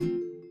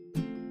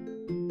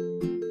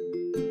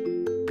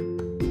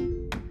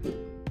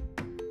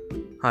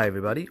Hi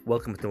everybody,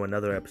 welcome to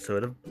another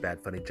episode of Bad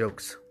Funny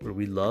Jokes, where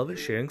we love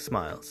sharing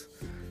smiles.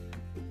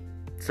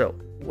 So,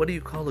 what do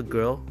you call a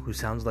girl who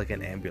sounds like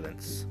an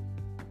ambulance?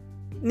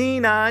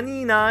 Nina,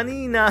 Nina,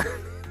 Nina.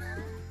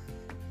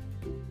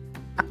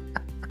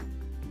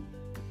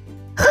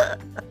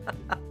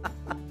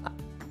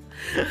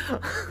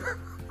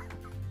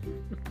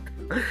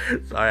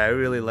 Sorry, I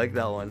really like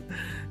that one.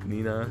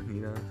 Nina.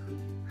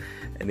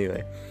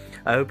 Anyway,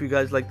 I hope you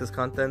guys like this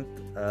content.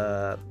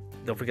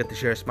 Don't forget to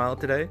share a smile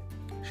today.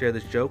 Share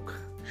this joke.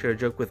 Share a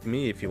joke with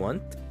me if you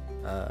want.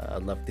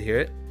 I'd love to hear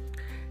it.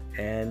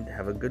 And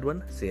have a good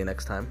one. See you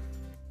next time.